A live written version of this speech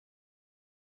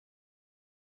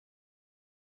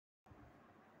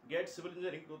Gate civil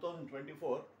engineering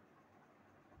 2024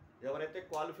 ఎవరైతే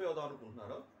qualify అవుదాం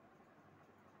అనుకుంటున్నారో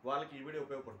వాళ్ళకి ఈ వీడియో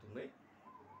ఉపయోగపడుతుంది.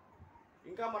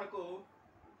 ఇంకా మనకు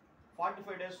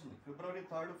 45 డేస్ ఉంది. ఫిబ్రవరి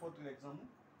 3rd 4th exam,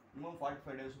 minimum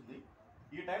 45 days ఉంది.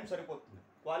 ఈ టైం సరిపోతుంది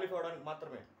క్వాలిఫై అవడానికి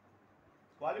మాత్రమే.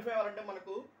 క్వాలిఫై అవ్వాలంటే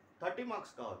మనకు 30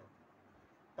 మార్క్స్ కావాలి.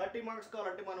 30 మార్క్స్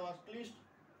కావాలంటే మనం అట్లీస్ట్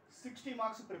 60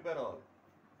 మార్క్స్ ప్రిపేర్ అవ్వాలి.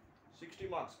 60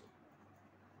 మార్క్స్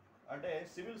అంటే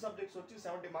సివిల్ సబ్జెక్ట్స్ వచ్చి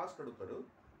 70 మార్క్స్ అడుగుతారు,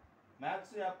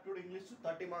 మ్యాథ్స్, యాప్టిట్యూడ్, ఇంగ్లీష్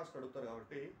 30 మార్క్స్ అడుగుతారు.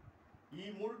 కాబట్టి ఈ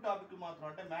 3 టాపిక్లు మాత్రం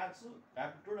అంటే మ్యాథ్స్,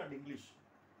 యాప్టిట్యూడ్ అండ్ ఇంగ్లీష్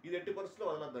ఇది ఎట్టి పరిస్థితుల్లో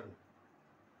వదలద్దండి.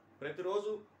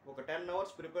 ప్రతిరోజు ఒక 10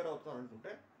 అవర్స్ ప్రిపేర్ అవుతాను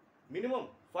అనుకుంటే మినిమం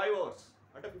 5 అవర్స్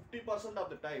అంటే 50%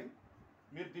 ఆఫ్ ది టైం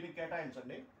మీరు దీనికి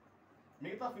కేటాయించండి.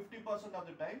 మిగతా 50% ఆఫ్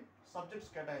ది టైం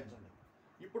సబ్జెక్ట్స్ కేటాయించండి.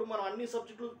 ఇప్పుడు మనం అన్ని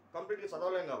సబ్జెక్టులు కంప్లీట్గా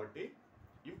చదవలేం కాబట్టి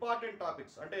ఇంపార్టెంట్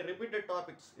టాపిక్స్ అంటే రిపీటెడ్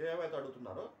టాపిక్స్ ఏవైతే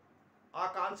అడుగుతున్నారో ఆ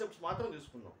కాన్సెప్ట్స్ మాత్రం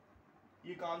తీసుకుందాం.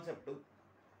 ఈ concept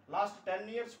last 10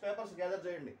 years papers gather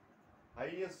చేయండి.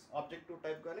 ఐఏఎస్ ఆబ్జెక్టివ్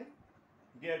టైప్ కానీ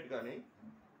గేట్ కానీ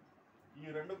ఈ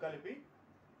రెండు కలిపి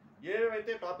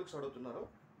ఏవైతే టాపిక్స్ అడుగుతున్నారో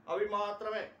అవి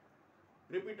మాత్రమే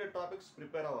రిపీటెడ్ టాపిక్స్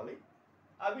ప్రిపేర్ అవ్వాలి.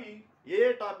 అవి ఏ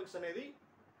టాపిక్స్ అనేది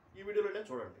ఈ వీడియోలోనే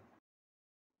చూడండి.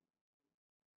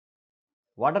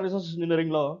 వాటర్ రిసోర్సెస్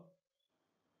ఇంజనీరింగ్లో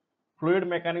fluid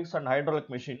mechanics and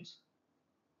hydraulic machines.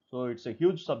 So it's a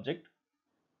huge subject,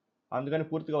 అందుకని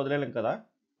పూర్తిగా వదిలేలేం కదా.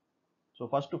 So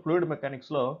first fluid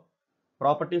మెకానిక్స్లో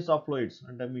properties of fluids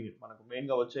అంటే మనకు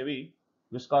మెయిన్గా వచ్చేవి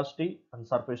విస్కాసిటీ అండ్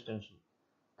సర్ఫేస్ టెన్షన్.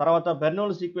 తర్వాత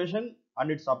బెర్నౌల్లీస్ ఈక్వేషన్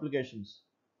అండ్ ఇట్స్ అప్లికేషన్స్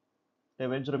అంటే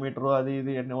వెంచరోమీటర్ అది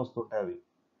ఇది అన్నీ వస్తుంటాయి అవి.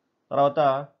 తర్వాత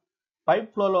పైప్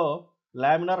ఫ్లోలో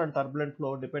laminar and turbulent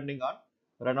flow depending on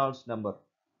Reynolds number.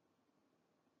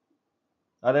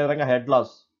 అదేవిధంగా హెడ్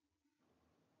లాస్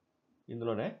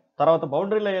ఇందులోనే. తర్వాత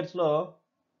boundary లేయర్స్లో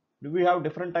do we have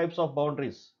different types of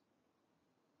boundaries.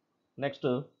 Next,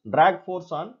 drag force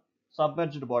on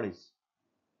submerged bodies.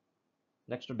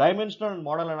 Next, dimensional and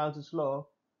model analysis లో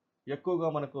ఎక్కువగా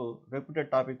మనకు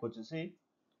రిపీటెడ్ టాపిక్ వచ్చేసి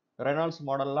Reynolds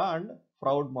model law and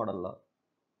proud model law.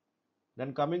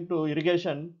 Then coming to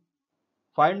irrigation,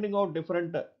 finding out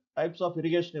different types of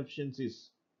irrigation efficiencies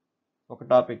ఒక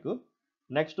topic.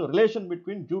 Next, relation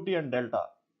between duty and delta,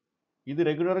 ఇది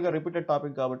రెగ్యులర్గా repeated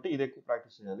topic కాబట్టి ఇది ఎక్కువ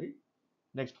ప్రాక్టీస్ చేయాలి.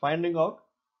 Next, finding out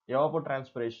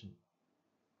evapotranspiration.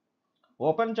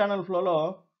 Open channel ఫ్లోలో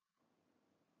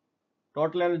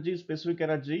total energy, specific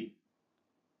energy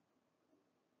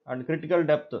and critical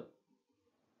depth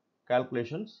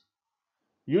calculations.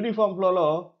 Uniform ఫ్లోలో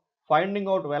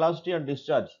finding out velocity and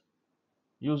discharge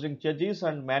using చెజీస్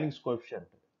and మ్యానింగ్స్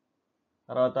coefficient.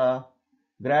 తర్వాత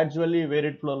gradually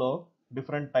వేరిడ్ ఫ్లోలో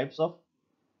different types of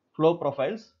flow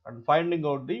profiles and finding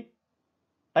out the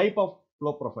type of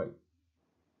flow profile.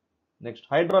 Next,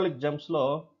 hydraulic జంప్స్లో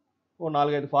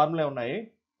 4-5 formulae ఉన్నాయి,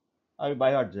 అవి by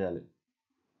heart చేయాలి.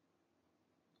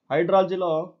 హైడ్రాలజీలో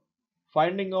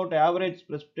finding out average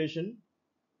precipitation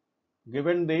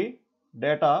given the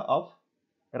data of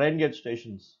rain gauge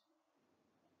stations.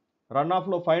 Run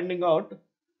ఆఫ్లో finding out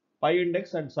pi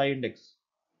index and Sye index.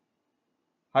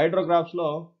 హైడ్రోగ్రాఫ్స్లో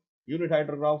unit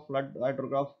hydrograph, flood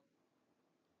hydrograph,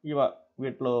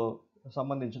 వీటిలో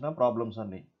సంబంధించిన problems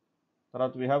అన్నీ.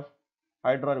 తర్వాత we have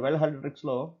well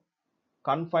హైడ్రాలిక్స్లో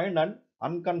confined and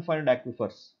అన్కన్ఫైన్డ్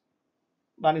ఆక్విఫర్స్,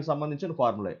 దానికి సంబంధించిన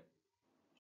formulae.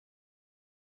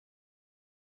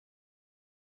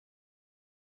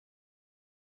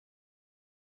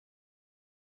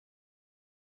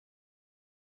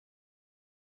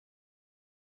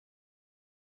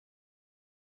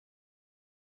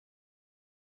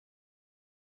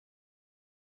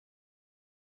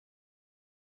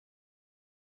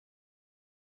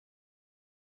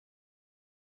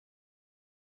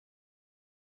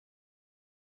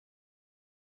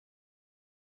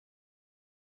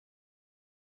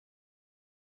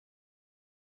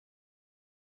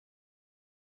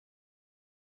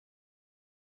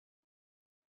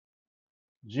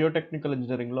 Geotechnical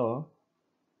ఇంజనీరింగ్లో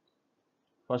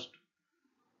first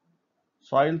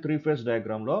soil 3-phase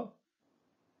డయాగ్రామ్లో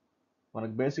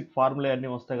మనకు basic formulae అన్నీ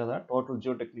వస్తాయి కదా టోటల్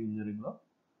జియోటెక్నికల్ ఇంజనీరింగ్లో,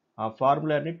 ఆ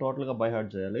ఫార్ములే అన్నీ టోటల్గా బై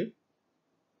హార్ట్ చేయాలి.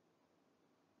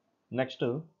 నెక్స్ట్,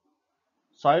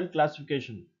 సాయిల్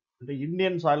క్లాసిఫికేషన్ అంటే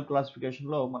ఇండియన్ సాయిల్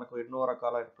క్లాసిఫికేషన్లో మనకు ఎన్నో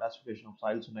రకాల క్లాసిఫికేషన్ ఆఫ్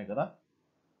సాయిల్స్ ఉన్నాయి కదా,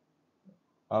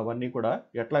 అవన్నీ కూడా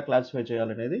ఎట్లా క్లాసిఫై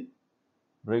చేయాలనేది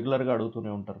రెగ్యులర్గా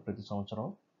అడుగుతూనే ఉంటారు ప్రతి సంవత్సరం.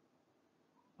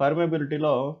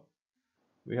 పర్మేబిలిటీలో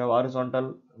వీ హ్యావ్ హారిజాంటల్,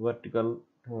 వర్టికల్,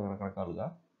 రకరకాలుగా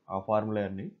ఆ ఫార్ములే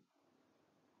అన్ని.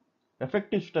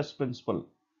 ఎఫెక్టివ్ స్ట్రెస్ ప్రిన్సిపల్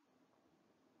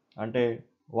అంటే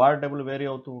వాటర్ టేబుల్ వేరీ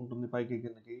అవుతూ ఉంటుంది పైకి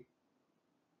కిందకి,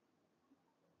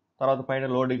 తర్వాత పైన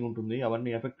లోడింగ్ ఉంటుంది,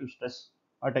 అవన్నీ effective stress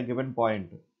at a given point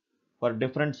for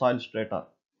different soil strata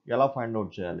ఎలా ఫైండ్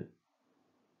అవుట్ చేయాలి.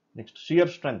 Next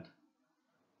shear strength.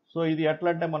 సో ఇది ఎట్లా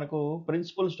అంటే మనకు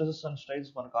ప్రిన్సిపల్ స్ట్రెసెస్ అండ్ స్ట్రెయిన్స్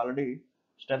మనకు ఆల్రెడీ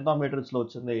స్ట్రెంత్ ఆఫ్ మెటీరియల్స్లో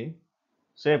వచ్చింది,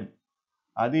 సేమ్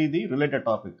అది ఇది రిలేటెడ్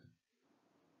టాపిక్.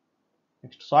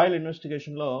 నెక్స్ట్ సాయిల్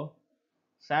ఇన్వెస్టిగేషన్లో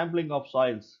sampling of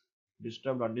soils,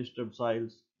 disturbed undisturbed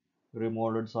soils,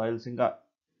 రిమోల్డెడ్ soils, ఇంకా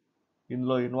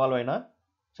ఇందులో ఇన్వాల్వ్ అయిన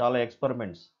చాలా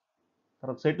ఎక్స్పెరిమెంట్స్.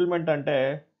 తర్వాత సెటిల్మెంట్ అంటే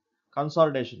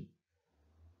కన్సాలిడేషన్,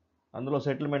 అందులో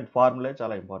సెటిల్మెంట్ ఫార్ములే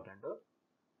చాలా ఇంపార్టెంట్.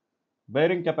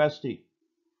 బేరింగ్ కెపాసిటీ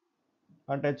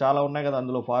అంటే చాలా ఉన్నాయి కదా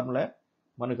అందులో ఫార్ములే,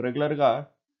 మనకు రెగ్యులర్గా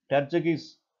టెర్జగీస్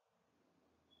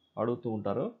అడుగుతూ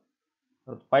ఉంటారు.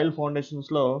 Pile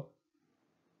ఫౌండేషన్స్లో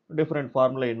different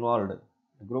formula involved,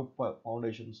 group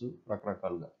foundations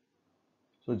రకరకాలుగా.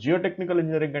 సో జియోటెక్నికల్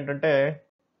ఇంజనీరింగ్ ఏంటంటే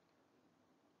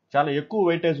చాలా ఎక్కువ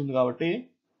వెయిటేజ్ ఉంది కాబట్టి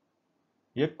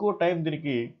ఎక్కువ టైం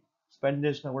దీనికి స్పెండ్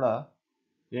చేసినా కూడా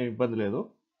ఏం ఇబ్బంది లేదు.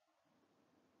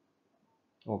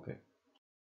 ఓకే.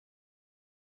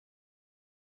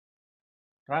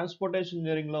 ట్రాన్స్పోర్టేషన్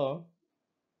ఇంజనీరింగ్లో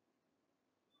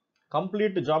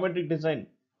కంప్లీట్ జామెట్రిక్ డిజైన్,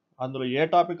 అందులో ఏ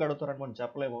టాపిక్ అడుగుతారని మనం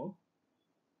చెప్పలేము.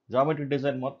 జామెట్రిక్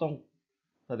డిజైన్ మొత్తం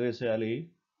చదివేసేయాలి.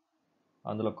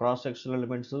 అందులో cross sectional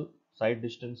elements, side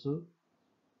distance,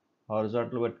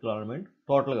 horizontal vertical element,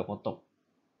 టోటల్గా మొత్తం.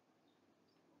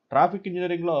 ట్రాఫిక్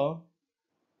ఇంజనీరింగ్లో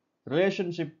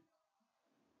relationship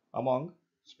among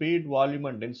speed, volume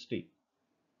and density,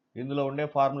 ఇందులో ఉండే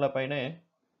ఫార్ములా పైనే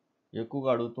ఎక్కువగా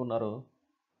అడుగుతున్నారు.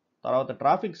 తర్వాత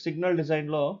ట్రాఫిక్ సిగ్నల్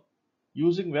డిజైన్లో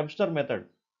using Webster method,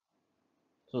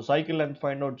 so cycle length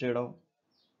find out చేయడం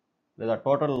లేదా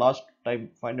total last time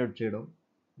find out చేయడం,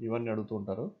 ఇవన్నీ అడుగుతూ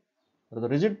ఉంటారు. తర్వాత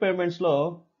rigid పేమెంట్స్లో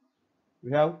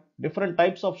we have different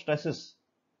types of stresses,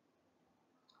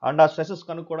 and ఆ స్ట్రెసెస్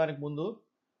కనుక్కోవడానికి ముందు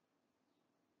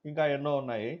ఇంకా ఎన్నో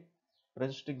ఉన్నాయి,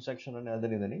 రెసిస్టింగ్ సెక్షన్ అని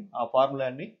అదని ఇదని, ఆ ఫార్ములా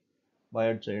అన్ని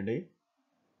బయట్ చేయండి.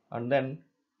 And then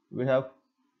we have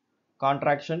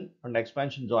contraction and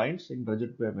expansion joints in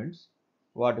rigid payments,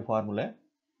 వాటి formulae.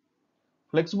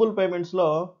 Flexible పేమెంట్స్లో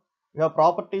we have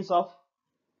properties of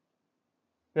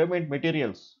payment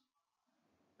materials,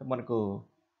 మనకు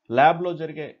ల్యాబ్లో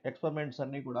జరిగే ఎక్స్పెరిమెంట్స్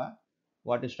అన్నీ కూడా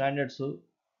వాటి స్టాండర్డ్స్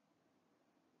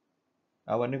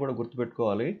అవన్నీ కూడా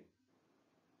గుర్తుపెట్టుకోవాలి.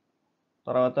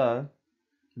 తర్వాత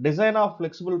design of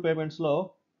flexible పేమెంట్స్లో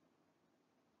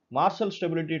martial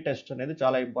stability test అనేది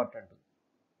చాలా ఇంపార్టెంట్.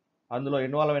 అందులో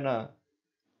ఇన్వాల్వ్ అయిన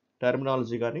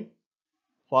టెర్మినాలజీ కానీ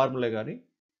ఫార్ములే కానీ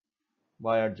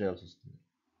బాగా యాడ్ చేయాల్సి వస్తుంది.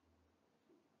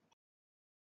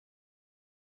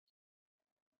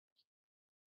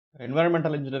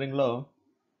 ఎన్వైరన్మెంటల్ ఇంజనీరింగ్లో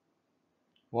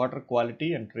water quality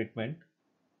and treatment.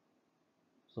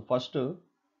 So first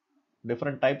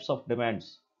different types of demands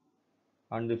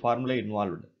and the formula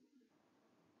involved.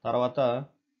 తర్వాత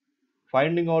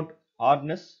ఫైండింగ్ అవుట్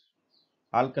హార్డ్నెస్,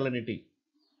 ఆల్కలినిటీ.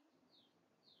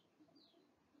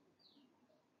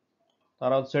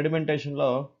 తర్వాత సెడిమెంటేషన్లో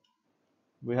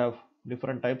we have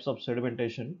different types of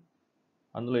sedimentation,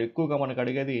 అందులో ఎక్కువగా మనకు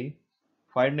అడిగేది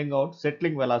ఫైండింగ్ అవుట్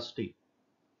సెట్లింగ్ వెలాసిటీ.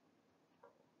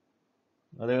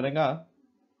 అదేవిధంగా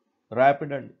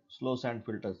rapid and slow sand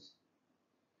filters.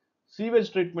 Sewage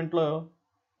ట్రీట్మెంట్లో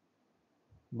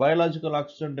biological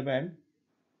oxygen demand,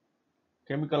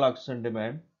 chemical oxygen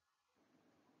demand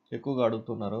ఎక్కువగా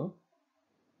అడుగుతున్నారు.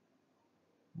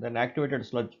 Then activated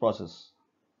sludge process.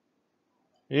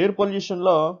 Air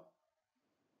పొల్యూషన్లో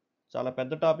చాలా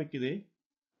పెద్ద టాపిక్ ఇది,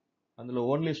 అందులో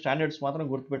ఓన్లీ స్టాండర్డ్స్ మాత్రం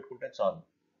గుర్తుపెట్టుకుంటే చాలు.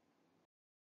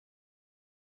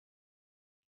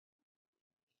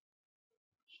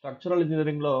 స్ట్రక్చరల్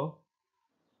ఇంజనీరింగ్లో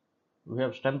we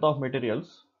have strength of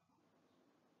materials,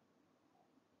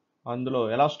 అందులో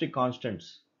elastic constants,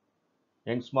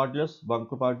 Young's modulus,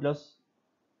 bunk modulus,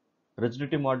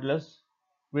 rigidity modulus,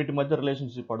 వీటి మధ్య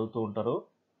రిలేషన్షిప్ అడుగుతూ ఉంటారు.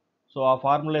 సో ఆ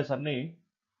ఫార్ములేస్ అన్నీ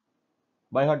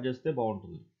బైహార్ట్ చేస్తే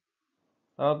బాగుంటుంది.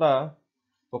 తర్వాత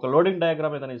ఒక లోడింగ్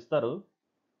డయాగ్రామ్ ఏదైనా ఇస్తారు,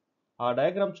 ఆ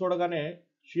డయాగ్రామ్ చూడగానే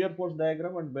shear force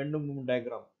diagram and bending moment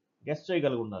diagram guess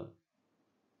చేయగలిగి ఉండాలి.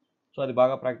 సో అది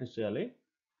బాగా ప్రాక్టీస్ చేయాలి.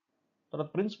 తర్వాత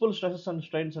ప్రిన్సిపల్ స్ట్రెసెస్ అండ్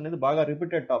స్ట్రెయిన్స్ అనేది బాగా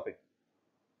రిపీటెడ్ టాపిక్.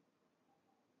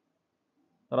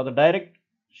 తర్వాత direct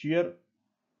shear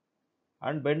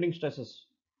and bending stresses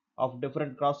of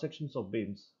different cross sections of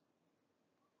beams.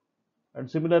 And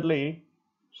similarly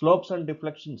slopes and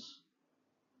deflections,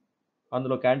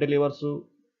 అందులో క్యాంటిలివర్స్,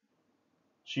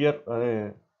 shear,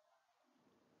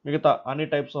 మిగతా అన్ని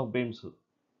టైప్స్ ఆఫ్ బీమ్స్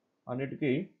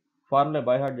అన్నిటికీ ఫార్ములా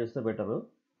బైహార్ట్ చేస్తే బెటరు.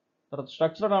 తర్వాత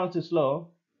structural అనాలిసిస్లో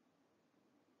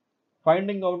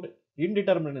finding out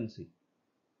ఇండిటర్మినెన్సీ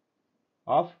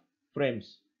of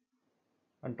frames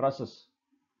and ట్రసెస్.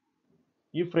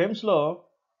 ఈ ఫ్రేమ్స్లో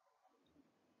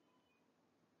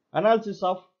analysis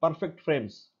of perfect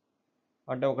frames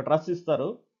అంటే ఒక truss ఇస్తారు,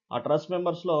 ఆ ట్రస్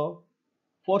మెంబర్స్లో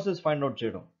ఫోర్సెస్ ఫైండ్ అవుట్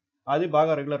చేయడం, అది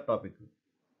బాగా regular topic.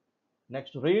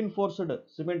 Next reinforced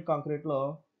cement కాంక్రీట్లో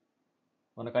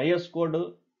మనకు ఐఎస్ కోడ్,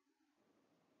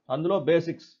 అందులో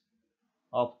basics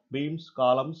of beams,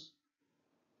 columns,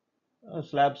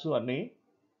 slabs అన్నీ,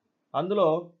 అందులో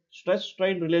స్ట్రెస్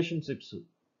స్ట్రెయిన్ రిలేషన్షిప్స్,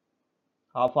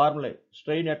 ఆ ఫార్ములే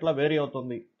స్ట్రెయిన్ ఎట్లా వేరీ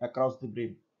అవుతుంది అక్రాస్ ది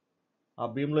బీమ్, ఆ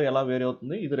బీమ్లో ఎలా వేరీ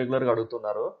అవుతుంది, ఇది రెగ్యులర్గా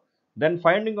అడుగుతున్నారు. Then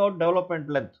finding out development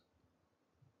length,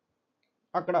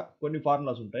 అక్కడ కొన్ని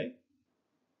ఫార్ములాస్ ఉంటాయి,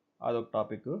 అదొక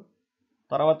టాపిక్.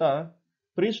 తర్వాత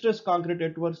ప్రీ స్ట్రెస్ కాంక్రీట్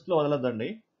ఎట్టి పరిస్థితిలో వదలద్దండి,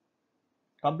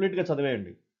 కంప్లీట్గా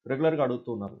చదివేయండి, రెగ్యులర్గా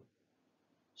అడుగుతున్నారు.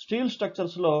 Steel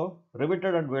స్ట్రక్చర్స్లో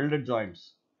riveted and welded joints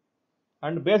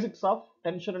and basics of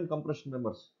tension and compression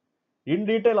members, in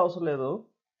detail అవసరం లేదు,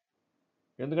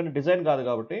 ఎందుకంటే డిజైన్ కాదు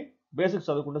కాబట్టి బేసిక్స్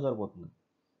చదువుకుంటే సరిపోతుంది.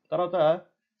 తర్వాత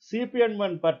సిపి అండ్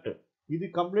వన్ పర్ట్, ఇది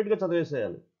కంప్లీట్గా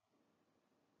చదివేసేయాలి,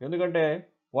 ఎందుకంటే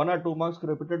 1 or 2 మార్క్స్కి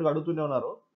రిపీటెడ్గా అడుగుతూనే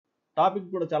ఉన్నారు, టాపిక్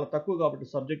కూడా చాలా తక్కువ కాబట్టి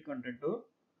సబ్జెక్ట్ కంటెంట్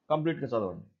కంప్లీట్గా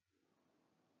చదవండి.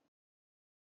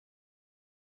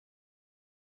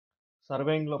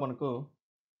 సర్వేయింగ్లో మనకు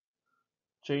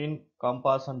చైన్,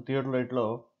 కంపాస్ అండ్ థియోడలైట్లో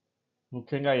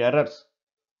ముఖ్యంగా errors,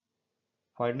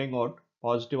 finding out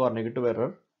positive or negative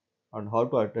error and how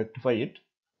to rectify it.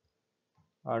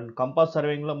 And compass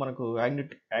సర్వేయింగ్లో మనకు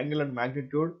యాంగిల్ అండ్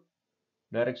మ్యాగ్నిట్యూడ్,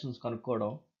 డైరెక్షన్స్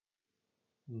కనుక్కోవడం,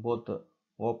 both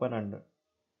open and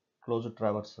closed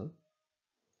traverse.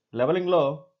 లెవెలింగ్లో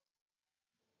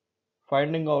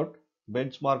finding out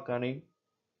bench mark కానీ,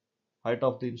 height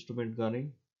of the instrument కానీ,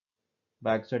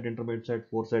 back side, intermediate side,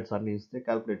 4 sides అన్నీ ఇస్తే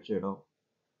calculate చేయడం,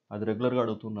 అది రెగ్యులర్గా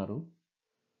అడుగుతున్నారు.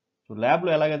 సో ల్యాబ్లో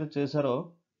ఎలాగైతే చేశారో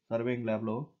సర్వేయింగ్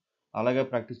ల్యాబ్లో అలాగే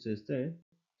ప్రాక్టీస్ చేస్తే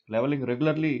లెవెలింగ్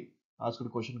రెగ్యులర్లీ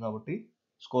ఆస్క్డ్ క్వశ్చన్ కాబట్టి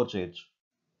స్కోర్ చేయొచ్చు.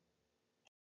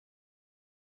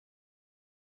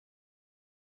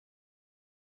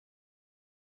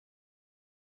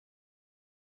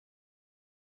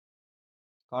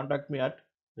 Contact me at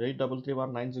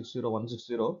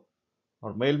 8331960160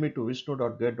 or mail me to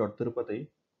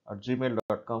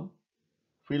vishnu.gate.tirupati@gmail.com.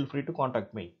 Feel free to contact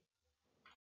me.